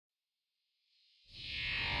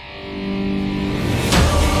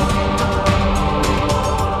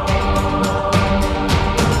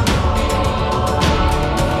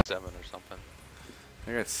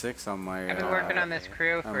36 on my. I've been working on this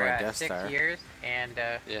crew for 6 Star. years, and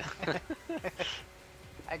Yeah.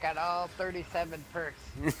 I got all 37 perks.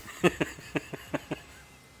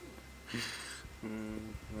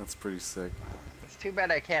 That's pretty sick. It's too bad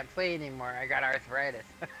I can't play anymore. I got arthritis.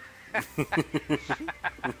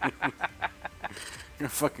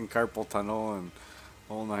 Fucking carpal tunnel and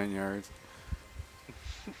whole 9 yards.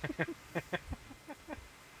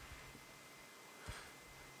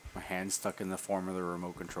 My hand's stuck in the form of the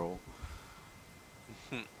remote control.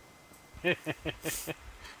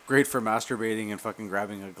 Great for masturbating and fucking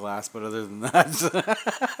grabbing a glass, but other than that.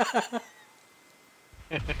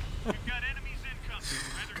 We've got enemies incoming.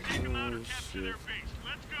 Either take them out or capture their base.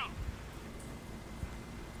 Let's go.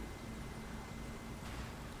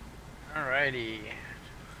 Alrighty.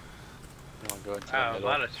 You want to go into the Wow, a middle?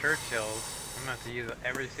 lot of Churchills. I'm gonna have to use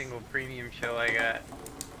every single premium chill I got.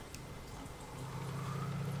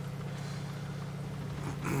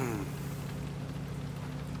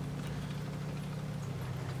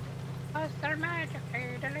 Oh, they're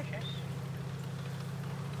magically delicious.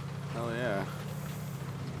 Hell yeah.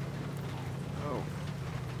 Oh.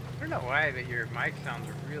 I don't know why, but your mic sounds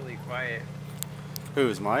really quiet.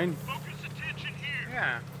 Who's mine? Focus attention here.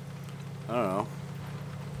 Yeah. I don't know.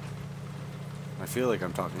 I feel like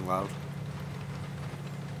I'm talking loud.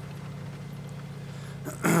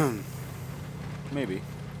 Maybe.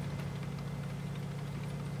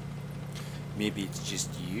 Maybe it's just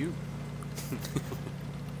you. Ready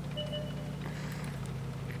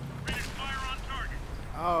to fire on target.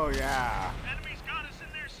 Oh yeah. Enemies got us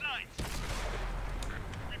in their sights.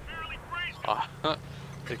 We barely grazed them. Ah,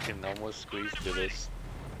 they can almost squeeze through this.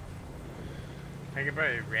 I could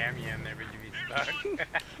probably ram you in there, but you'd be stuck.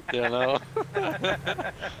 Yeah, no.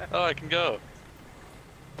 Oh, I can go.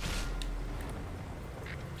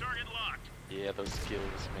 Target locked. Yeah, those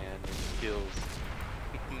skills, man. Those skills.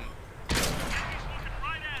 Enemies looking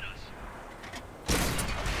right at us.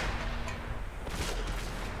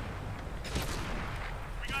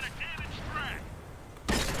 We got a damaged track.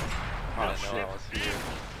 Oh I know shit. I was here.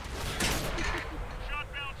 Shot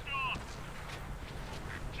bounced off.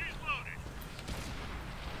 She's loaded.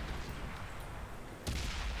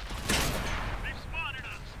 They've spotted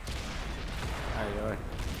us. How you doing?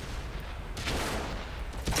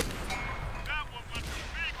 That one went through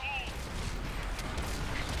a big hole.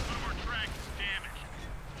 One of our tracks is damaged.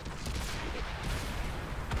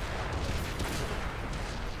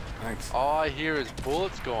 Thanks. All I hear is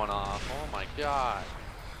bullets going off. Oh my god.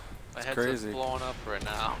 My head's crazy. just blowing up right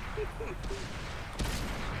now. We hit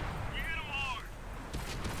them hard.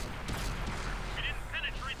 We didn't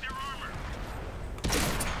penetrate their armor.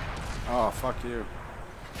 Oh, fuck you.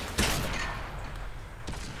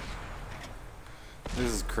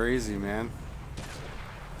 This is crazy, man.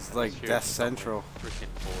 It's like Just hear Death so many Central.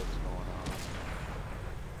 Freaking bullets going on.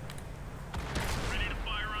 Ready to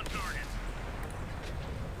fire on target.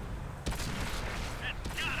 That's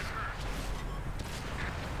gotta hurt.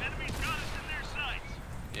 Enemies got us in their sights.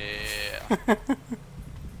 Yeah.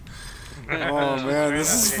 Oh man, this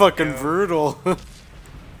is Good fucking go. brutal.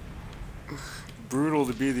 Brutal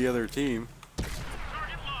to be the other team.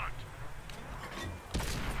 Target locked.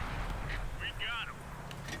 We got him.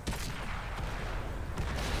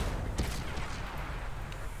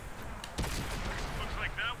 Looks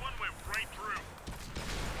like that one went right through.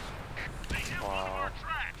 They hit one of Wow. our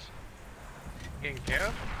tracks. Getting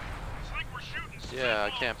killed? It's like we're shooting spit Yeah, I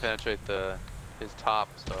balls. can't penetrate his top,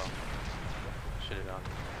 so shoot it on.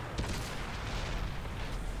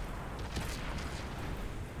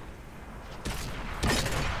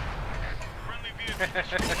 Friendly vehicle.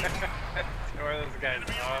 Or those guys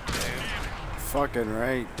off, dude. Fucking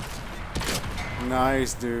right.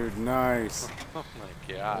 Nice, dude. Nice. Oh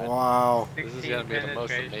my god. Wow. This is gonna be the most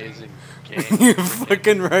penetration. amazing game. You're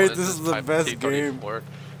fucking right. What This is the type of best game. T34?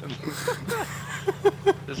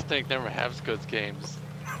 This thing never has good games.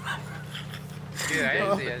 Dude,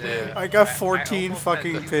 I got I 14 almost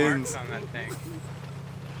fucking had 2 pins. marks on that thing.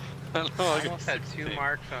 I know, I I got almost had 2 16.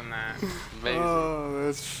 marks on that. Amazing. Oh,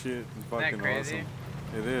 that's shit. Fucking crazy?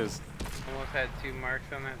 awesome. It is. Almost had 2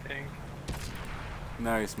 marks on that thing.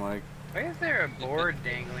 Nice, Mike. Why is there a board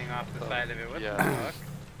dangling off the side of it? What Yeah. the fuck?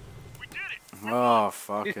 We did it. Oh,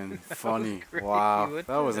 fucking funny. crazy. Wow. What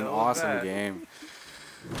That the was an hell was awesome that? game.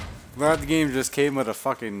 That game just came out of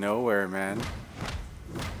fucking nowhere, man.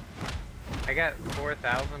 I got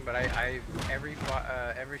 4,000, but every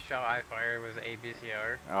shot I fired was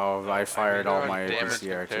ABCR. Oh, I fired all Our my damage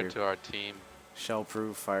APCR compared too. to our team.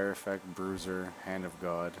 Shellproof, Fire Effect, Bruiser, Hand of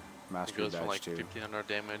God, It Mastery goes from Badge like 2. 1500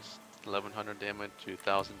 damage 1100 damage,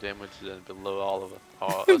 2000 damage, and below all of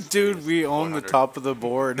us. Dude, we own the top of the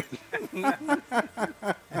board.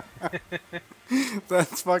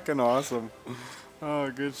 That's fucking awesome. Oh,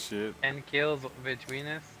 good shit. 10 kills between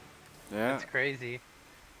us. Yeah. That's crazy.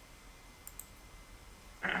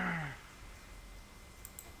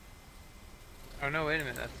 Oh no, wait a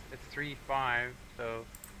minute. It's 3-5. So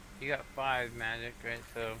you got 5 magic, right?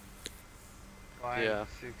 So 5, Yeah.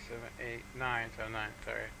 6, 7, 8, 9. So 9.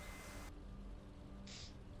 Sorry.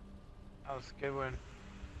 That was a good one.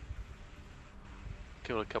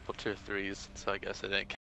 Killed a couple tier 3s, so I guess it didn't